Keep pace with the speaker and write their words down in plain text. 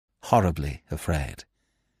horribly afraid.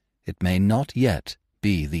 It may not yet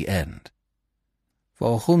be the end."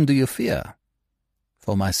 "For whom do you fear?"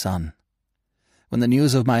 "For my son. When the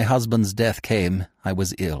news of my husband's death came, I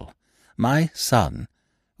was ill. My son,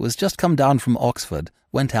 who has just come down from Oxford,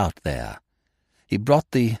 went out there. He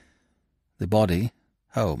brought the body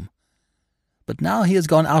home. But now he has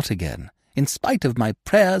gone out again, in spite of my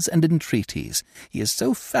prayers and entreaties. He is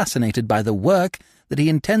so fascinated by the work that he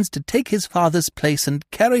intends to take his father's place and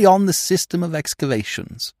carry on the system of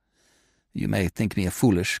excavations. You may think me a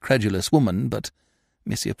foolish, credulous woman, but,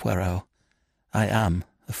 Monsieur Poirot, I am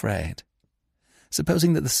afraid.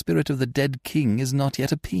 Supposing that the spirit of the dead king is not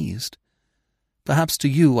yet appeased. Perhaps to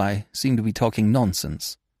you I seem to be talking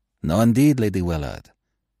nonsense." "No, indeed, Lady Willard,"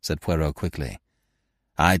 said Poirot quickly.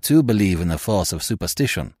 "I too believe in the force of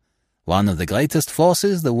superstition, one of the greatest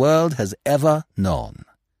forces the world has ever known."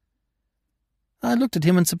 I looked at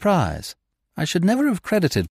him in surprise. I should never have credited